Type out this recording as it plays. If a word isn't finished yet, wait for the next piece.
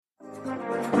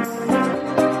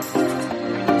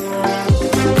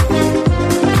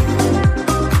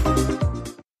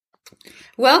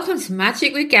Welcome to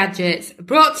Magic with Gadgets,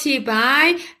 brought to you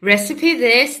by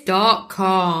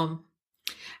RecipeThis.com.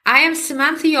 I am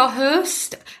Samantha, your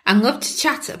host, and love to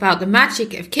chat about the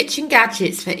magic of kitchen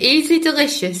gadgets for easy,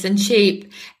 delicious and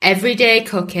cheap everyday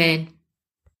cooking.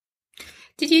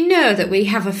 Did you know that we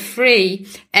have a free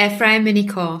air fryer mini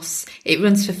course? It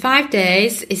runs for 5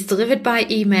 days, is delivered by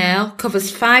email,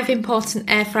 covers 5 important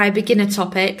air fryer beginner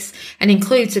topics, and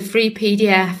includes a free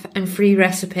PDF and free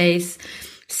recipes.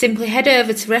 Simply head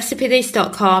over to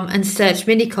RecipeThis.com and search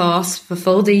mini course for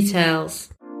full details.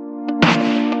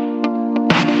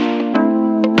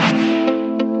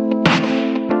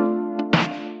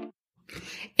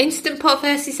 Instant Pot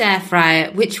versus air fryer,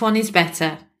 which one is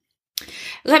better?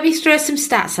 Let me throw some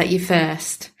stats at you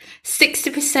first.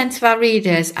 60% of our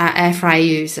readers are air fryer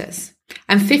users,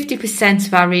 and 50%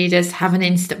 of our readers have an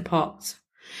Instant Pot.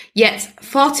 Yet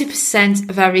 40%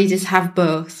 of our readers have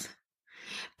both.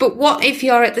 But what if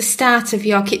you're at the start of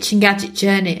your kitchen gadget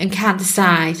journey and can't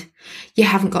decide? You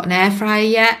haven't got an air fryer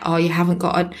yet, or you haven't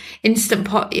got an Instant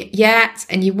Pot yet,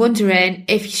 and you're wondering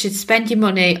if you should spend your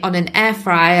money on an air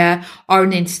fryer or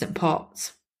an Instant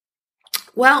Pot.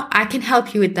 Well, I can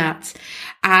help you with that,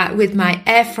 with my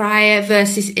air fryer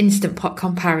versus Instant Pot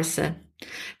comparison.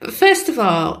 But first of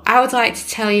all, I would like to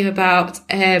tell you about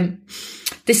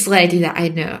this lady that I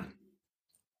know.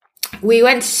 We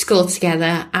went to school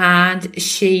together, and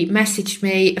she messaged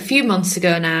me a few months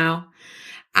ago now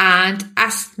and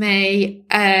asked me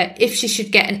if she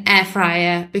should get an air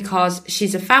fryer because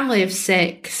she's a family of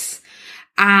 6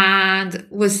 and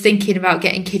was thinking about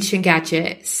getting kitchen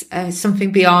gadgets,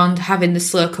 something beyond having the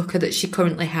slow cooker that she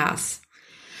currently has.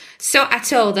 So I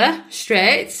told her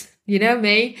straight, you know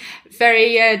me,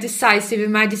 very decisive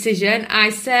in my decision. I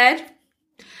said,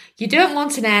 you don't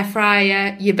want an air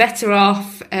fryer, you're better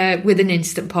off with an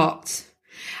Instant Pot.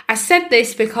 I said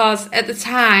this because at the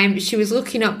time she was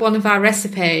looking up one of our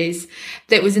recipes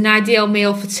that was an ideal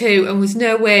meal for 2 and was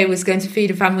no way was going to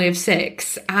feed a family of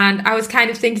 6. And I was kind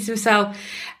of thinking to myself,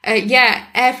 yeah,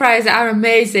 air fryers are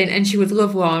amazing and she would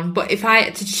love one. But if I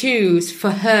had to choose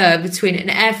for her between an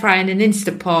air fryer and an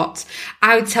Instant Pot,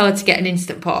 I would tell her to get an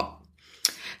Instant Pot.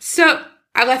 So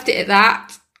I left it at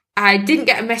that. I didn't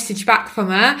get a message back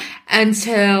from her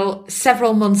until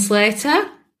several months later.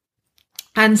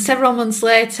 And several months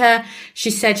later,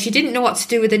 she said she didn't know what to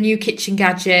do with a new kitchen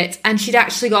gadget, and she'd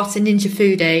actually got a Ninja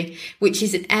Foodi, which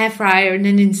is an air fryer and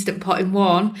an Instant Pot in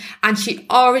one, and she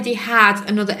already had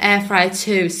another air fryer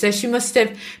too. So she must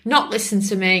have not listened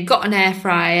to me, got an air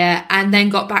fryer, and then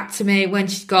got back to me when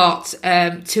she'd got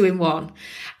 2 in 1.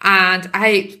 And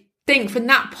I think from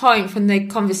that point, from the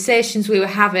conversations we were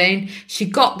having, she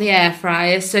got the air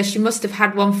fryer, so she must have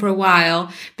had one for a while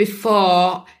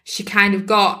before she kind of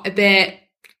got a bit,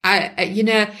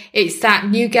 it's that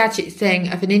new gadget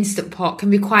thing of an Instant Pot can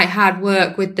be quite hard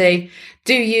work with the,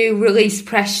 do you release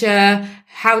pressure?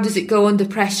 How does it go under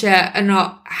pressure? And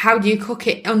not, how do you cook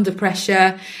it under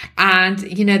pressure? And,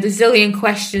 the zillion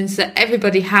questions that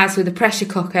everybody has with a pressure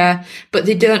cooker, but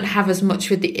they don't have as much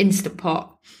with the Instant Pot.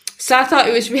 So I thought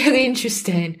it was really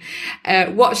interesting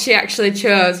what she actually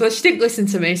chose. Well, she didn't listen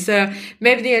to me, so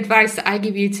maybe the advice that I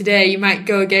give you today, you might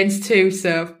go against too.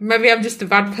 So maybe I'm just a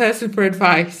bad person for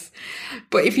advice.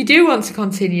 But if you do want to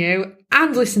continue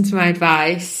and listen to my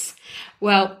advice,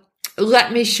 well,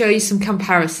 let me show you some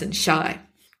comparisons, shall I?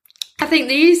 I think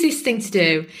the easiest thing to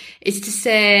do is to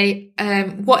say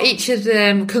what each of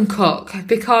them can cook,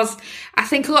 because I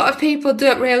think a lot of people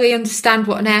don't really understand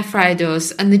what an air fryer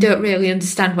does, and they don't really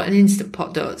understand what an Instant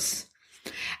Pot does.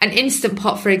 An Instant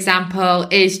Pot, for example,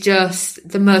 is just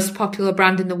the most popular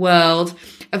brand in the world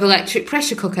of electric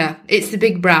pressure cooker. It's the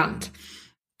big brand,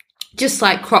 just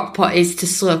like Crock-Pot is to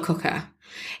slow cooker.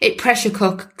 It pressure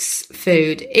cooks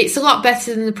food. It's a lot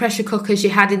better than the pressure cookers you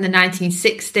had in the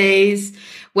 1960s,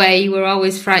 where you were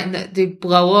always frightened that they'd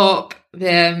blow up.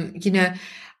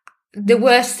 The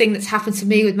worst thing that's happened to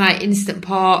me with my Instant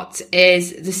Pot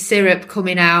is the syrup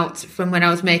coming out from when I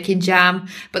was making jam.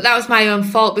 But that was my own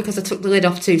fault because I took the lid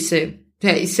off too soon. So,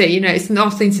 it's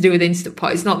nothing to do with Instant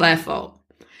Pot. It's not their fault.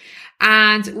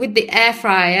 And with the air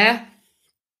fryer,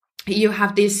 you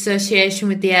have the association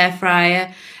with the air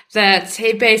fryer that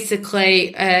it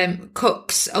basically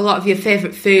cooks a lot of your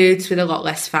favourite foods with a lot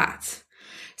less fat.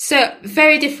 So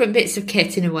very different bits of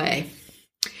kit in a way.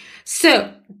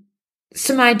 So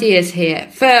some ideas here.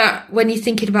 For when you're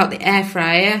thinking about the air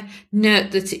fryer,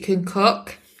 note that it can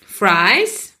cook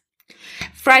fries,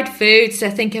 fried food,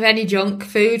 so think of any junk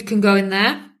food can go in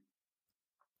there.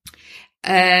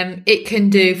 It can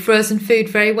do frozen food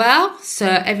very well. So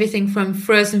everything from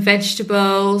frozen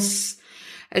vegetables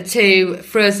to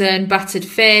frozen battered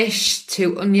fish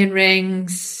to onion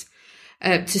rings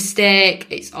to steak.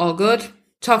 It's all good.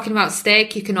 Talking about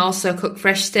steak, you can also cook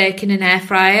fresh steak in an air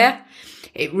fryer.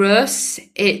 It roasts,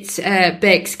 it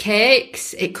bakes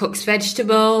cakes, it cooks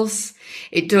vegetables,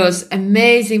 it does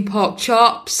amazing pork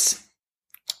chops,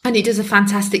 and it does a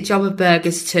fantastic job of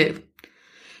burgers too.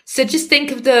 So just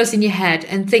think of those in your head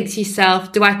and think to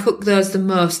yourself, do I cook those the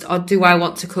most, or do I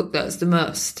want to cook those the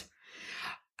most?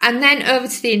 And then over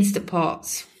to the Instant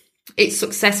Pot. It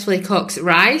successfully cooks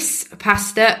rice,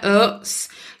 pasta, oats,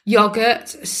 yogurt,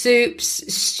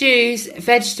 soups, stews,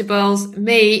 vegetables,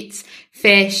 meat,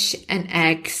 fish and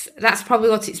eggs. That's probably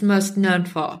what it's most known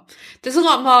for. There's a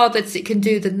lot more that it can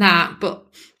do than that, but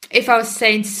if I was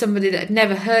saying to somebody that had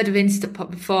never heard of Instant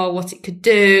Pot before what it could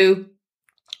do,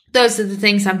 those are the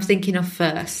things I'm thinking of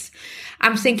first.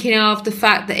 I'm thinking of the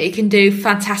fact that it can do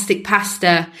fantastic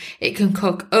pasta. It can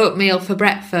cook oatmeal for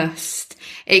breakfast.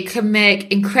 It can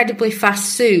make incredibly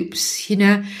fast soups,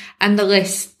 and the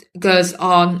list goes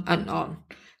on and on.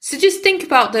 So just think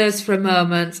about those for a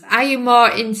moment. Are you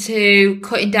more into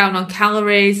cutting down on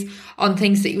calories, on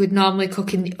things that you would normally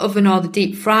cook in the oven or the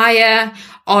deep fryer?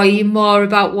 Or are you more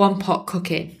about one pot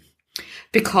cooking?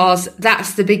 Because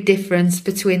that's the big difference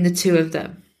between the two of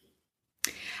them.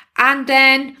 And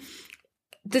then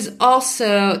there's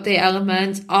also the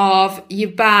element of you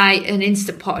buy an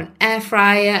Instant Pot and air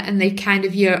fryer and they kind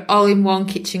of your all-in-one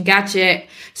kitchen gadget.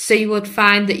 So you would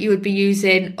find that you would be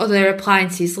using other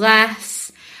appliances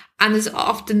less. And there's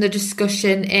often the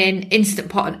discussion in Instant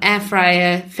Pot and air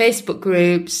fryer Facebook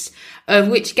groups of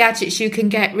which gadgets you can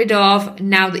get rid of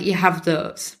now that you have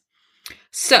those.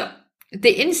 So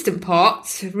the Instant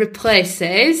Pot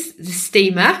replaces the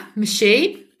steamer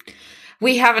machine.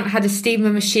 We haven't had a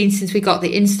steamer machine since we got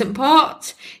the Instant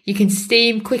Pot. You can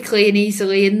steam quickly and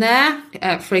easily in there.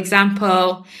 For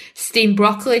example, steamed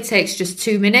broccoli takes just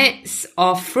 2 minutes,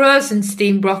 or frozen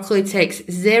steamed broccoli takes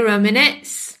 0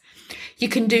 minutes. You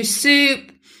can do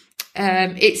soup.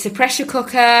 It's a pressure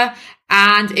cooker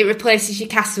and it replaces your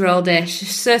casserole dish.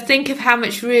 So think of how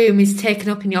much room is taken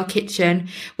up in your kitchen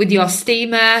with your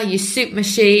steamer, your soup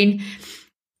machine,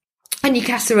 and your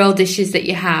casserole dishes that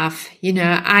you have.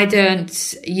 I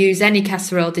don't use any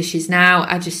casserole dishes now.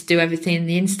 I just do everything in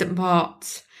the Instant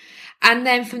Pot. And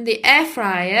then from the air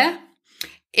fryer,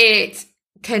 it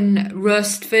can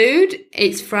roast food,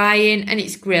 it's frying and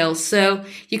it's grill. So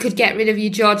you could get rid of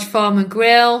your George Foreman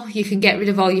grill. You can get rid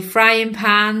of all your frying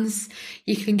pans.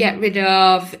 You can get rid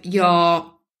of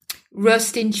your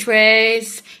roasting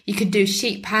trays. You can do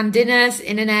sheet pan dinners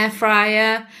in an air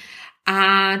fryer.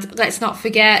 And let's not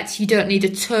forget, you don't need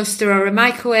a toaster or a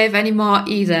microwave anymore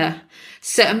either.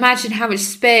 So imagine how much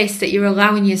space that you're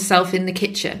allowing yourself in the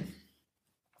kitchen.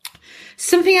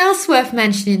 Something else worth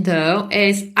mentioning though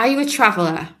is, are you a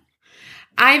traveller?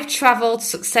 I've travelled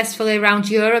successfully around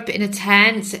Europe in a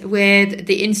tent with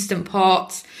the Instant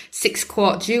Pot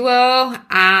 6-quart duo,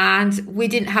 and we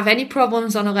didn't have any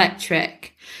problems on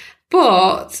electric.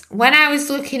 But when I was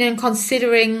looking and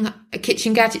considering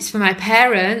kitchen gadgets for my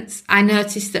parents, I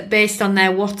noticed that based on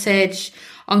their wattage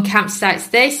on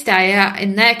campsites they stay at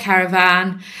in their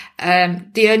caravan,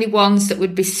 the only ones that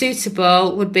would be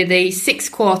suitable would be the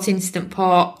 6-quart Instant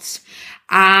Pot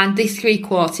and the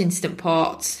 3-quart Instant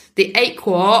Pot. The 8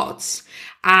 quarts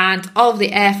and all of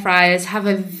the air fryers have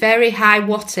a very high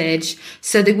wattage,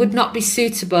 so they would not be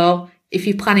suitable if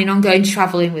you're planning on going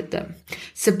travelling with them.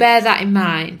 So bear that in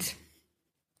mind.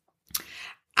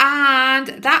 And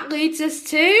that leads us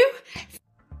to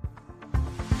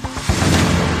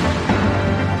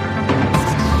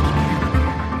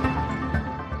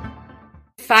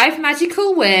five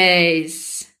magical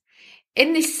ways.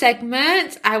 In this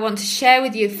segment, I want to share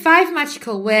with you 5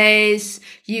 magical ways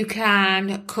you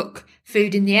can cook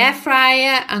food in the air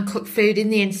fryer and cook food in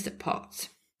the Instant Pot.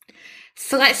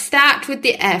 So let's start with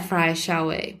the air fryer, shall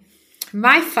we?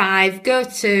 My 5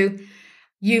 go-to,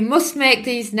 you must make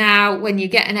these now when you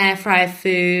get an air fryer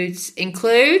foods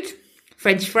include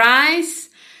French fries,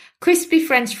 crispy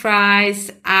French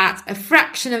fries at a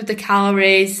fraction of the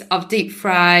calories of deep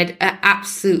fried are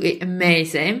absolutely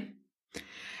amazing.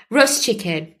 Roast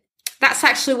chicken. That's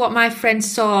actually what my friend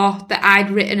saw that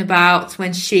I'd written about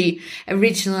when she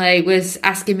originally was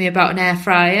asking me about an air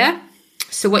fryer.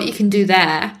 So what you can do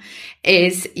there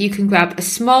is you can grab a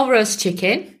small roast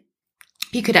chicken.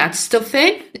 You could add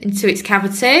stuffing into its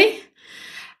cavity.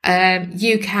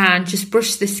 You can just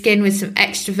brush the skin with some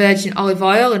extra virgin olive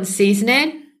oil and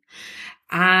seasoning.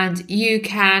 and you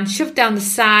can shove down the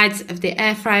sides of the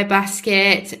air fryer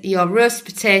basket your roast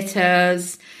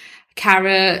potatoes,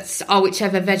 carrots, or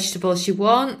whichever vegetables you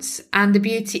want. And the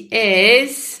beauty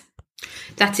is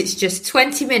that it's just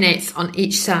 20 minutes on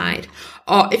each side.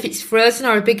 Or if it's frozen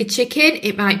or a bigger chicken,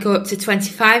 it might go up to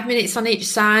 25 minutes on each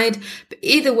side. But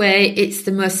either way, it's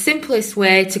the most simplest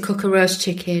way to cook a roast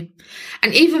chicken.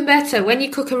 And even better, when you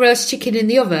cook a roast chicken in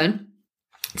the oven,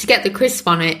 to get the crisp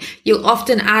on it, you'll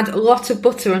often add a lot of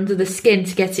butter under the skin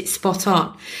to get it spot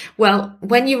on. Well,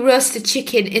 when you roast a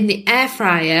chicken in the air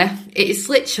fryer, it is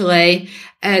literally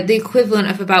the equivalent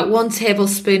of about 1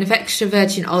 tablespoon of extra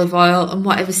virgin olive oil and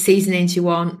whatever seasonings you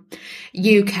want.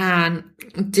 You can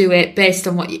do it based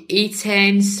on what you're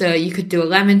eating. So you could do a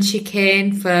lemon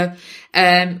chicken for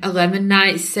a lemon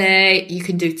night, say. You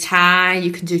can do Thai,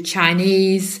 you can do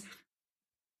Chinese,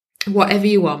 whatever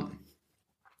you want.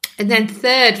 And then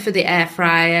third for the air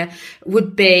fryer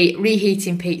would be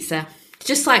reheating pizza.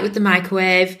 Just like with the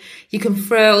microwave, you can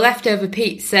throw leftover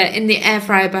pizza in the air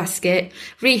fryer basket,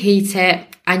 reheat it,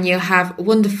 and you'll have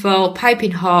wonderful,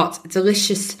 piping hot,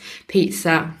 delicious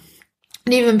pizza.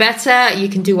 And even better, you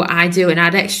can do what I do and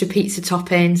add extra pizza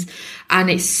toppings,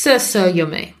 and it's so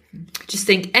yummy. Just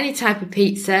think any type of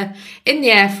pizza in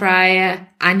the air fryer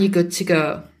and you're good to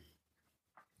go.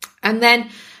 And then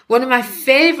one of my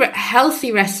favourite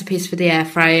healthy recipes for the air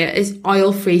fryer is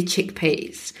oil-free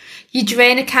chickpeas. You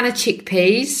drain a can of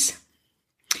chickpeas,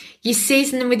 you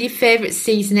season them with your favourite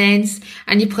seasonings,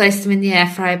 and you place them in the air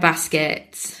fryer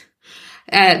basket.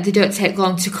 They don't take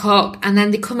long to cook, and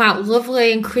then they come out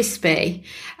lovely and crispy,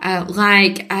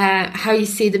 like how you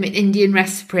see them in Indian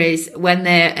recipes when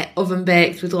they're oven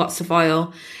baked with lots of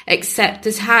oil, except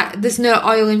there's no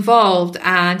oil involved,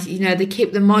 and they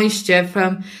keep the moisture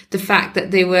from the fact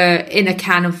that they were in a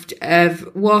can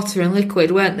of water and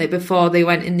liquid, weren't they, before they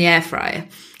went in the air fryer.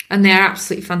 And they're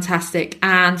absolutely fantastic,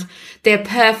 and they're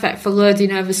perfect for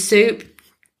loading over soup.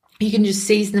 You can just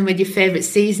season them with your favourite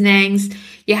seasonings.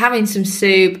 You're having some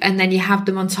soup, and then you have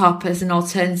them on top as an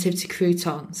alternative to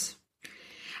croutons.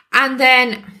 And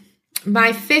then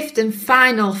my fifth and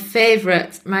final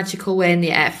favourite magical way in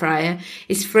the air fryer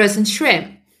is frozen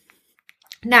shrimp.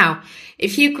 Now,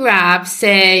 if you grab,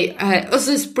 say, us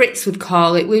as Brits would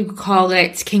call it, we would call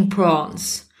it king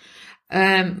prawns.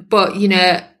 But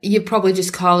you probably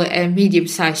just call it a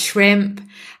medium-sized shrimp.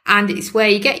 And it's where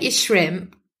you get your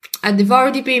shrimp, and they've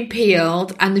already been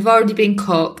peeled, and they've already been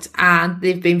cooked, and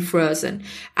they've been frozen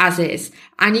as is.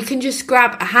 And you can just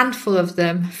grab a handful of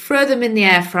them, throw them in the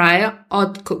air fryer,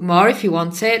 or cook more if you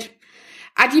wanted.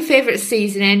 Add your favourite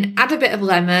seasoning, add a bit of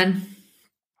lemon,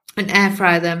 and air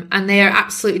fry them, and they are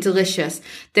absolutely delicious.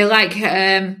 They're like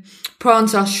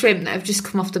prawns or shrimp that have just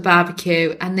come off the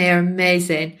barbecue, and they are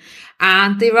amazing.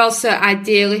 And they're also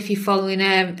ideal if you're following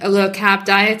a low-carb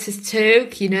diet as too.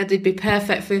 They'd be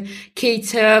perfect for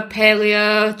keto,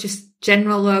 paleo, just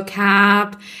general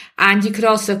low-carb. And you could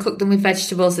also cook them with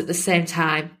vegetables at the same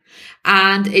time.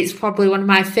 And it's probably one of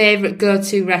my favourite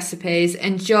go-to recipes.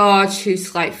 And George,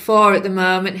 who's like 4 at the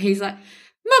moment, he's like,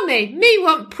 "Mummy, me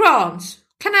want prawns.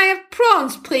 Can I have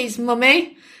prawns, please,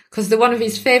 Mummy?" Because they're one of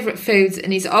his favourite foods,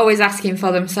 and he's always asking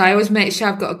for them. So I always make sure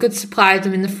I've got a good supply of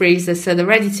them in the freezer, so they're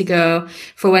ready to go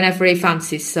for whenever he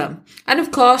fancies some. And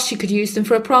of course, you could use them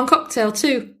for a prawn cocktail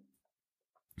too.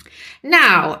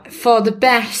 Now, for the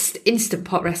best Instant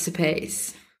Pot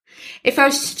recipes. If I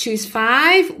was to choose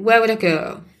 5, where would I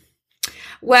go?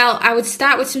 Well, I would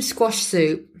start with some squash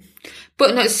soup.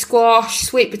 Butternut squash,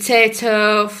 sweet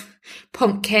potato,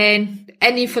 pumpkin,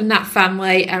 any from that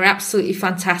family are absolutely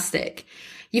fantastic.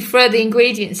 You throw the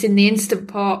ingredients in the Instant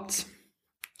Pot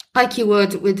like you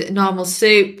would with normal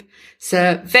soup.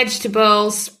 So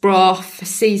vegetables, broth,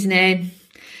 seasoning,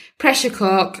 pressure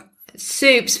cook.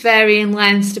 Soups vary in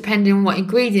lengths depending on what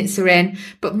ingredients are in,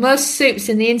 but most soups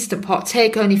in the Instant Pot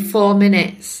take only 4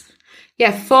 minutes.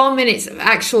 Yeah, 4 minutes of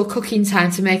actual cooking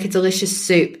time to make a delicious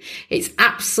soup. It's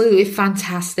absolutely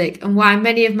fantastic, and why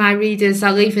many of my readers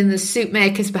are leaving the soup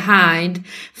makers behind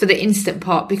for the Instant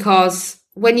Pot, because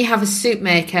when you have a soup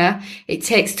maker, it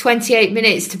takes 28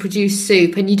 minutes to produce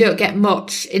soup, and you don't get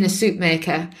much in a soup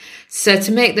maker. So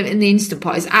to make them in the Instant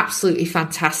Pot is absolutely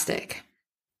fantastic.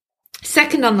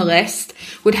 Second on the list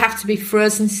would have to be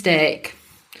frozen steak.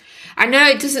 I know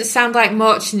it doesn't sound like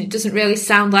much, and it doesn't really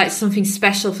sound like something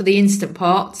special for the Instant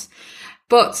Pot,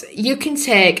 but you can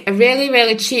take a really,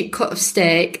 really cheap cut of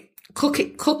steak, cook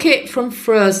it from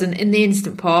frozen in the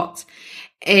Instant Pot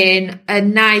in a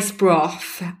nice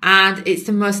broth, and it's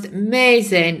the most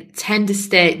amazing tender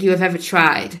steak you have ever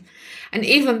tried. And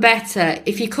even better,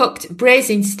 if you cooked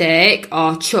braising steak,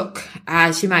 or chuck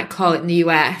as you might call it in the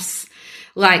US,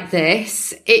 like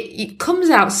this, it comes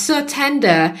out so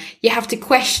tender, you have to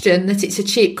question that it's a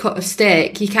cheap cut of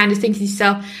steak. You kind of think to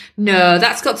yourself, no,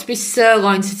 that's got to be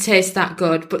sirloin to taste that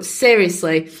good. But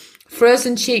seriously,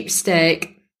 frozen cheap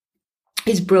steak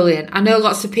is brilliant. I know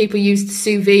lots of people use the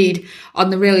sous vide on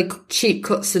the really cheap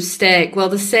cuts of steak. Well,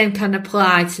 the same can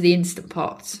apply to the Instant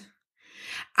Pot.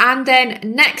 And then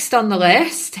next on the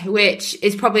list, which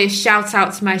is probably a shout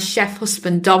out to my chef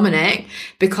husband, Dominic,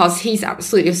 because he's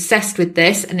absolutely obsessed with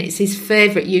this and it's his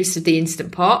favourite use of the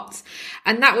Instant Pot.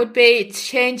 And that would be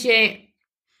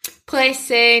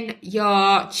placing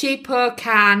your cheapo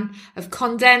can of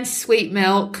condensed sweet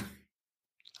milk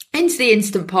into the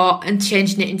Instant Pot and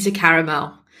changing it into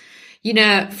caramel. You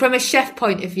know, from a chef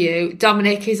point of view,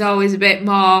 Dominic is always a bit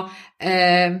more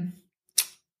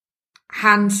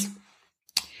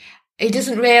he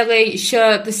doesn't really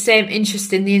show the same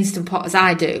interest in the Instant Pot as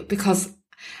I do, because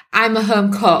I'm a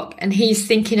home cook and he's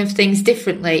thinking of things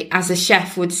differently as a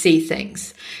chef would see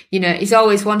things. You know, he's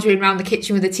always wandering around the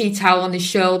kitchen with a tea towel on his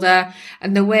shoulder,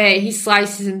 and the way he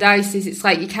slices and dices, it's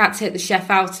like you can't take the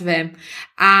chef out of him.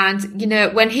 And, you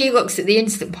know, when he looks at the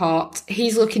Instant Pot,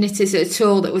 he's looking at it as a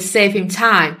tool that will save him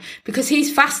time, because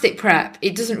he's fast at prep.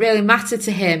 It doesn't really matter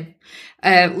to him.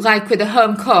 Like with a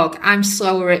home cook, I'm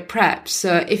slower at prep.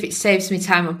 So if it saves me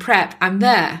time on prep, I'm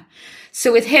there.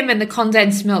 So with him and the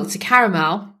condensed milk to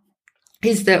caramel,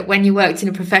 is that when you worked in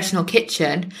a professional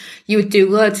kitchen, you would do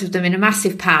loads of them in a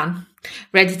massive pan,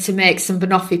 ready to make some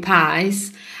banoffee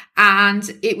pies. And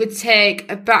it would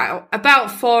take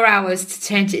about 4 hours to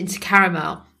change it into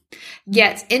caramel.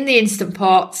 Yet in the Instant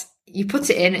Pot, you put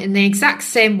it in the exact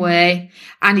same way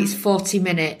and it's 40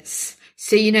 minutes.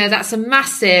 So, you know, that's a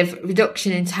massive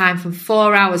reduction in time from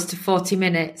 4 hours to 40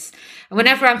 minutes. And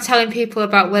whenever I'm telling people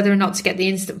about whether or not to get the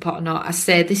Instant Pot or not, I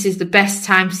say this is the best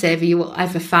time saver you will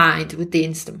ever find with the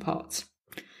Instant Pot.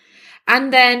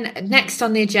 And then next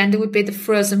on the agenda would be the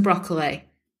frozen broccoli.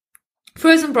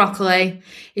 Frozen broccoli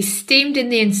is steamed in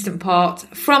the Instant Pot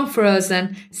from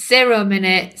frozen, 0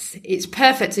 minutes. It's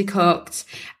perfectly cooked.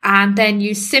 And then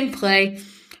you simply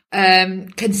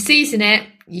can season it.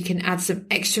 You can add some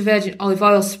extra virgin olive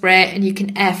oil spray and you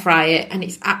can air fry it, and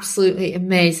it's absolutely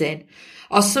amazing.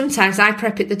 Or sometimes I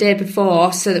prep it the day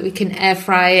before so that we can air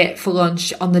fry it for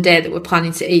lunch on the day that we're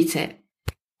planning to eat it.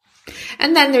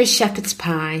 And then there is shepherd's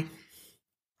pie.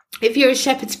 If you're a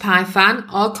shepherd's pie fan,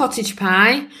 or cottage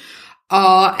pie,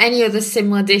 or any other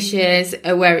similar dishes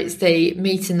where it's the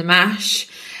meat and the mash,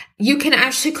 you can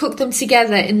actually cook them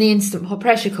together in the Instant Pot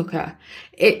pressure cooker.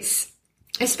 It's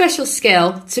a special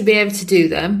skill to be able to do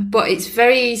them, but it's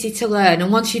very easy to learn.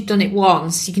 And once you've done it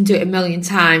once, you can do it a million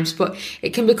times, but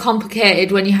it can be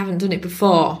complicated when you haven't done it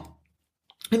before.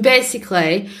 And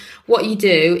basically, what you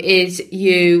do is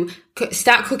you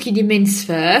start cooking your mince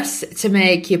first to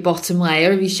make your bottom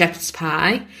layer of your shepherd's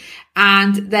pie,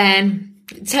 and then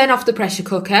turn off the pressure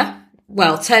cooker.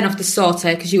 Well, turn off the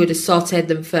sauté, because you would have sautéed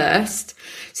them first.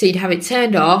 So you'd have it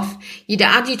turned off, you'd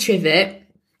add your trivet,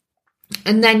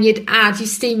 and then you'd add your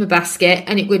steamer basket,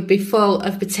 and it would be full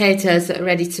of potatoes that are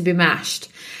ready to be mashed.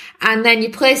 And then you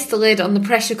place the lid on the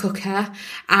pressure cooker,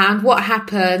 and what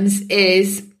happens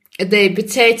is the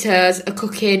potatoes are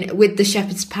cooking with the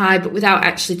shepherd's pie, but without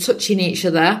actually touching each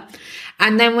other.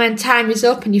 And then when time is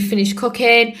up and you finish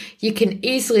cooking, you can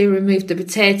easily remove the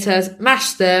potatoes,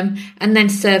 mash them, and then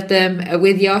serve them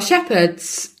with your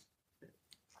shepherds.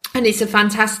 And it's a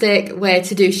fantastic way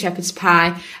to do shepherd's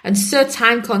pie, and so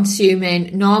time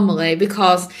consuming normally,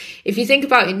 because if you think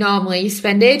about it normally, you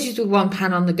spend ages with one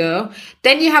pan on the go,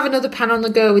 then you have another pan on the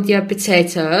go with your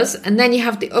potatoes, and then you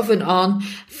have the oven on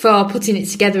for putting it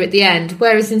together at the end.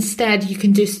 Whereas instead you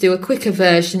can just do a quicker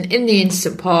version in the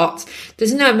Instant Pot.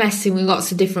 There's no messing with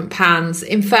lots of different pans.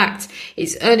 In fact,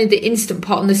 it's only the Instant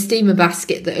Pot and the steamer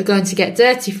basket that are going to get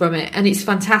dirty from it, and it's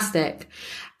fantastic.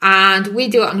 And we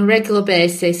do it on a regular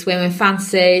basis when we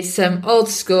fancy some old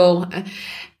school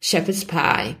shepherd's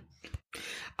pie.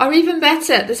 Or even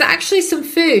better, there's actually some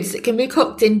foods that can be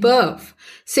cooked in both.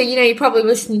 So, you know, you're probably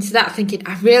listening to that thinking,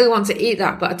 I really want to eat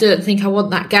that, but I don't think I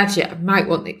want that gadget. I might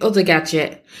want the other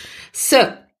gadget.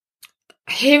 So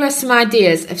here are some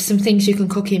ideas of some things you can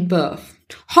cook in both.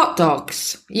 Hot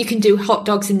dogs. You can do hot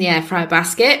dogs in the air fryer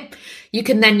basket. You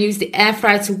can then use the air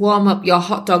fryer to warm up your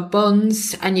hot dog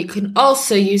buns, and you can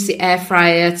also use the air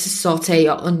fryer to saute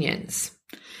your onions.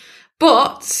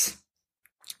 But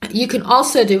you can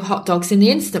also do hot dogs in the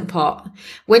Instant Pot.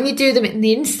 When you do them in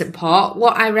the Instant Pot,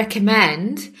 what I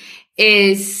recommend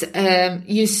is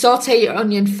you saute your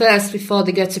onion first before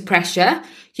they go to pressure.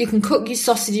 You can cook your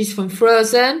sausages from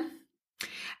frozen,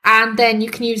 and then you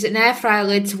can use an air fryer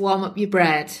lid to warm up your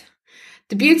bread.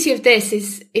 The beauty of this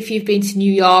is if you've been to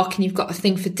New York and you've got a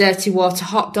thing for dirty water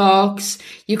hot dogs,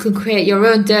 you can create your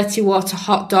own dirty water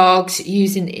hot dogs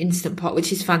using the Instant Pot,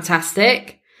 which is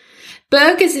fantastic.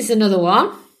 Burgers is another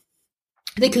one.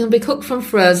 They can be cooked from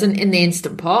frozen in the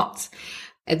Instant Pot.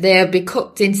 They'll be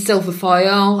cooked in silver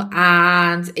foil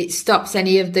and it stops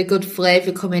any of the good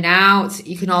flavour coming out.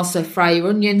 You can also fry your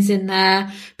onions in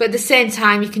there, but at the same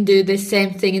time you can do the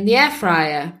same thing in the air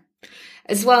fryer.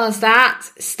 As well as that,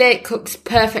 steak cooks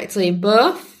perfectly in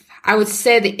both. I would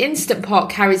say the Instant Pot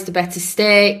carries the better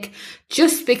steak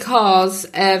just because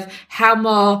of how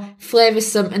more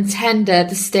flavoursome and tender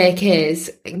the steak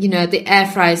is. You know, the air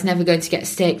fryer is never going to get a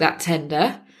steak that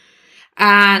tender.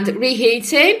 And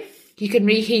reheating, you can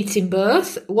reheat in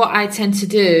both. What I tend to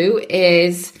do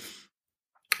is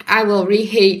I will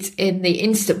reheat in the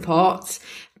Instant Pot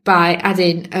by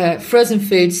adding frozen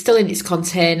food still in its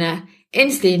container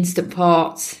into the Instant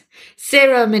Pot,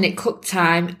 0-minute cook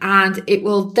time, and it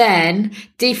will then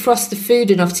defrost the food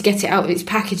enough to get it out of its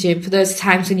packaging for those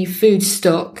times when your food's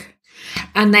stuck.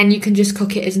 And then you can just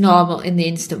cook it as normal in the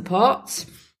Instant Pot.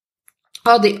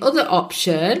 Or the other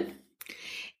option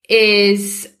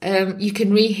is you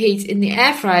can reheat in the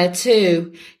air fryer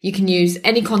too. You can use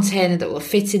any container that will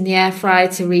fit in the air fryer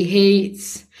to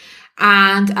reheat.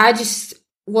 And I just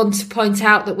want to point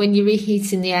out that when you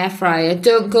reheat in the air fryer,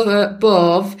 don't go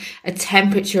above a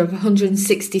temperature of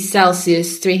 160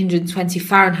 Celsius, 320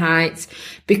 Fahrenheit,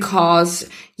 because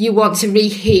you want to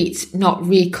reheat, not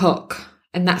recook.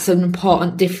 And that's an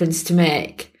important difference to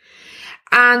make.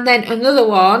 And then another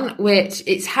one, which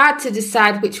it's hard to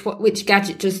decide which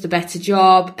gadget does the better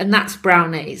job, and that's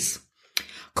brownies.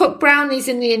 Cook brownies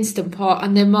in the Instant Pot,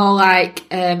 and they're more like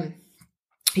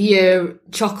your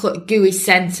chocolate gooey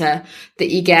centre that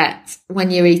you get when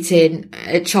you're eating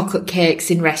chocolate cakes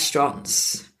in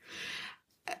restaurants.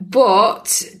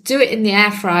 But do it in the air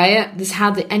fryer. There's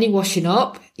hardly any washing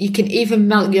up. You can even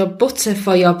melt your butter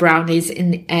for your brownies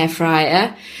in the air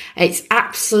fryer. It's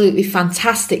absolutely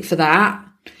fantastic for that.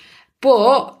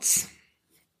 But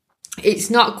it's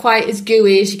not quite as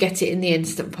gooey as you get it in the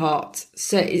Instant Pot.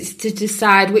 So it's to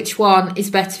decide which one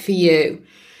is better for you.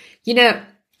 You know,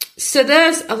 so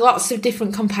there's lots of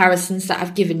different comparisons that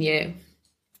I've given you.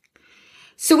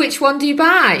 So which one do you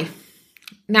buy?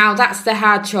 Now that's the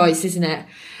hard choice, isn't it?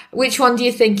 Which one do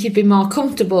you think you'd be more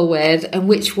comfortable with, and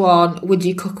which one would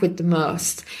you cook with the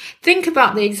most? Think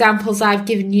about the examples I've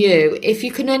given you. If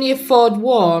you can only afford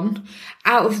one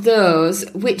out of those,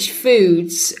 which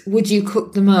foods would you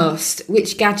cook the most?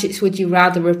 Which gadgets would you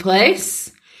rather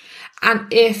replace? And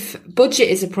if budget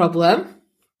is a problem,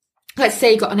 let's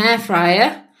say you've got an air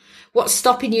fryer, what's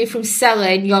stopping you from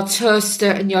selling your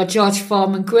toaster and your George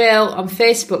Foreman grill on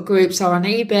Facebook groups or on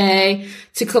eBay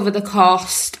to cover the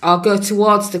cost or go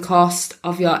towards the cost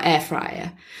of your air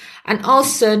fryer? And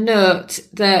also note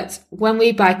that when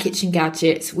we buy kitchen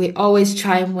gadgets, we always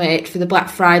try and wait for the Black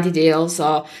Friday deals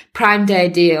or Prime Day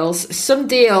deals, some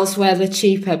deals where they're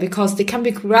cheaper because they can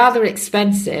be rather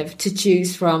expensive to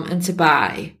choose from and to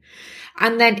buy.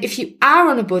 And then if you are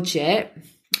on a budget,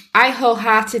 I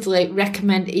wholeheartedly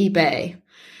recommend eBay.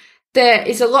 There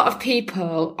is a lot of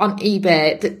people on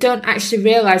eBay that don't actually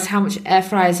realise how much air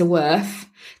fryers are worth.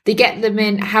 They get them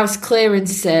in house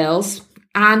clearance sales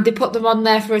and they put them on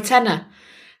there for a tenner.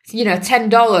 You know,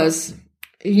 $10,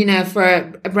 you know, for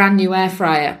a brand new air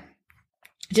fryer.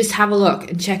 Just have a look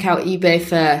and check out eBay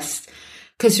first.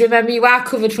 Because remember, you are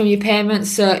covered from your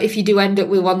payments. So if you do end up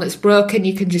with one that's broken,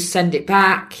 you can just send it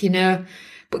back, you know.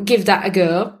 But give that a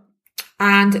go.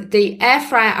 And the air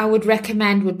fryer I would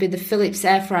recommend would be the Philips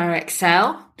Air Fryer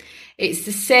XL. It's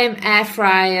the same air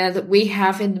fryer that we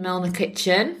have in the Milner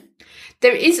kitchen.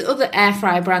 There is other air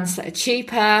fryer brands that are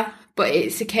cheaper, but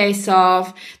it's a case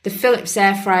of the Philips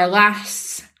Air Fryer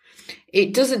lasts.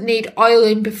 It doesn't need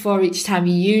oiling before each time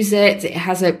you use it. It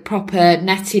has a proper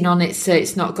netting on it, so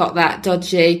it's not got that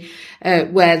dodgy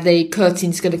where the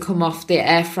coating's going to come off the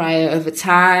air fryer over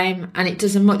time. And it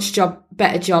does a much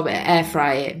better job at air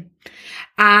frying.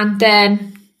 And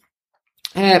then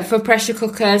for pressure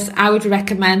cookers, I would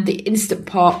recommend the Instant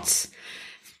Pot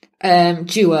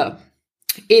Duo.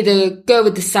 Either go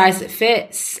with the size that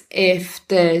fits. If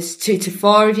there's 2 to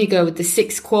 4 of you, go with the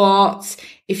 6 quarts.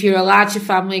 If you're a larger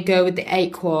family, go with the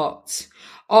 8 quarts.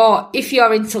 Or if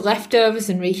you're into leftovers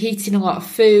and reheating a lot of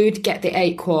food, get the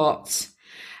 8 quarts.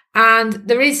 And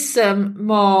there is some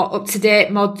more up-to-date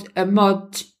models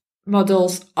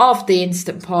of the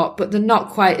Instant Pot, but they're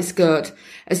not quite as good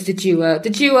as the Duo. The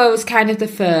Duo was kind of the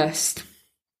first,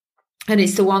 and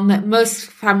it's the one that most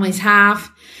families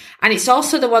have, and it's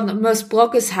also the one that most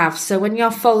bloggers have. So when you're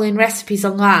following recipes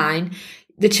online,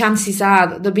 the chances are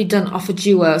that they'll be done off a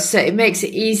duo. So it makes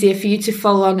it easier for you to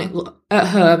follow on it at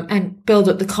home and build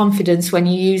up the confidence when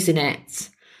you're using it.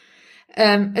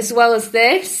 As well as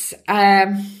this,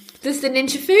 there's the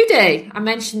Ninja Foodi. I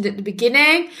mentioned at the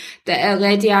beginning that a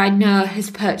lady I know has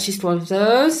purchased one of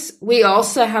those. We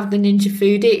also have the Ninja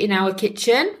Foodi in our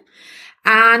kitchen.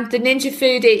 And the Ninja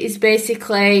Foodi is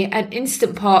basically an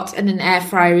Instant Pot and an air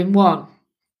fryer in one.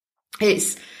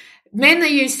 It's mainly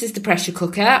used as the pressure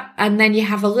cooker, and then you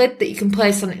have a lid that you can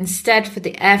place on it instead for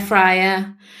the air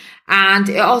fryer. And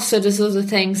it also does other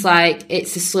things like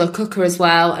it's a slow cooker as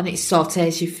well, and it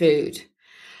sautés your food.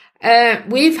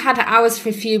 We've had ours for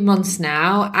a few months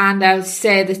now, and I would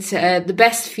say that the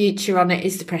best feature on it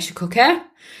is the pressure cooker.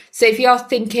 So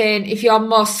if you're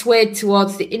more swayed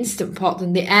towards the Instant Pot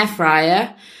than the air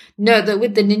fryer, note that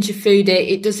with the Ninja Foodi,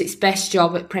 it does its best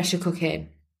job at pressure cooking.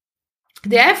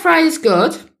 The air fryer is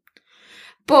good,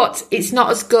 but it's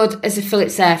not as good as a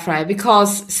Philips air fryer,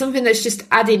 because something that's just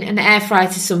adding an air fryer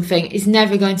to something is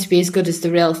never going to be as good as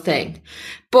the real thing.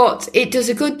 But it does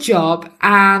a good job,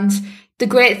 and the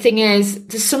great thing is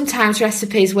there's sometimes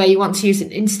recipes where you want to use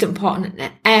an Instant Pot and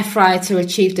an air fryer to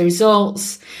achieve the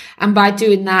results, and by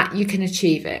doing that you can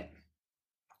achieve it.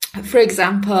 For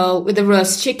example, with a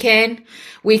roast chicken,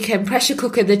 we can pressure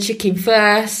cooker the chicken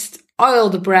first, oil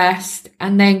the breast,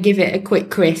 and then give it a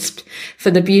quick crisp for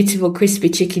the beautiful crispy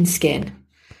chicken skin.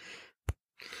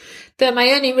 Though my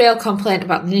only real complaint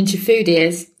about the Ninja Foodi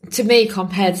is, to me,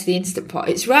 compared to the Instant Pot,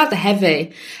 it's rather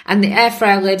heavy, and the air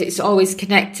fryer lid, it's always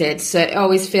connected, so it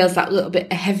always feels that little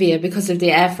bit heavier because of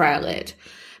the air fryer lid.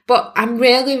 But I'm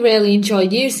really enjoying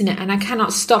using it, and I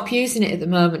cannot stop using it at the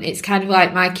moment. It's kind of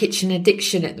like my kitchen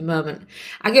addiction at the moment.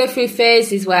 I go through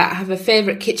phases where I have a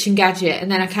favourite kitchen gadget,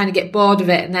 and then I kind of get bored of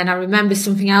it, and then I remember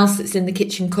something else that's in the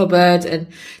kitchen cupboard, and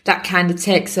that kind of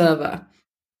takes over.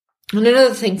 And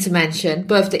another thing to mention,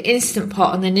 both the Instant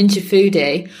Pot and the Ninja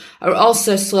Foodi are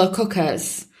also slow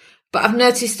cookers. But I've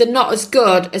noticed they're not as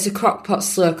good as a Crock-Pot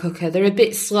slow cooker. They're a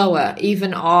bit slower,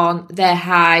 even on their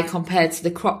high compared to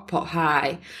the Crock-Pot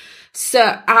high.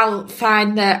 So I'll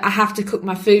find that I have to cook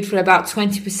my food for about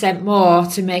 20% more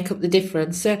to make up the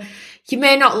difference. So you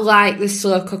may not like the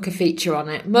slow cooker feature on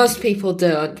it. Most people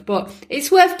don't, but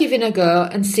it's worth giving a go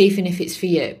and seeing if it's for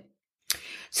you.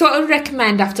 So what I would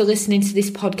recommend after listening to this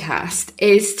podcast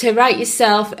is to write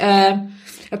yourself a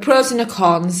pros and a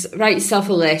cons, write yourself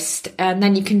a list, and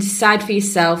then you can decide for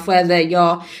yourself whether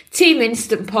you're team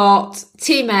Instant Pot,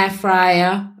 team air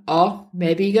fryer, or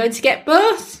maybe you're going to get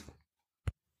both.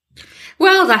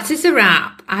 Well, that is a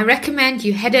wrap. I recommend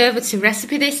you head over to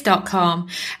recipethis.com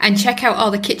and check out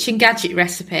all the kitchen gadget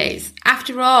recipes.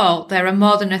 After all, there are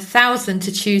more than 1,000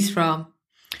 to choose from.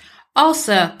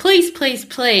 Also, please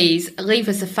leave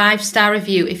us a 5-star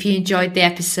review if you enjoyed the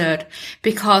episode,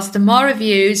 because the more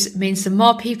reviews means the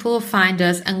more people will find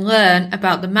us and learn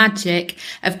about the magic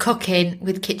of cooking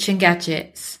with kitchen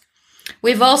gadgets.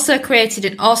 We've also created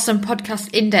an awesome podcast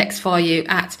index for you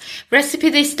at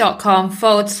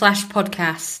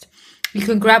recipethis.com/podcast. You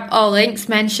can grab all links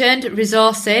mentioned,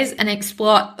 resources, and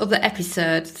explore other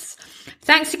episodes.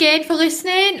 Thanks again for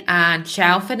listening, and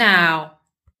ciao for now.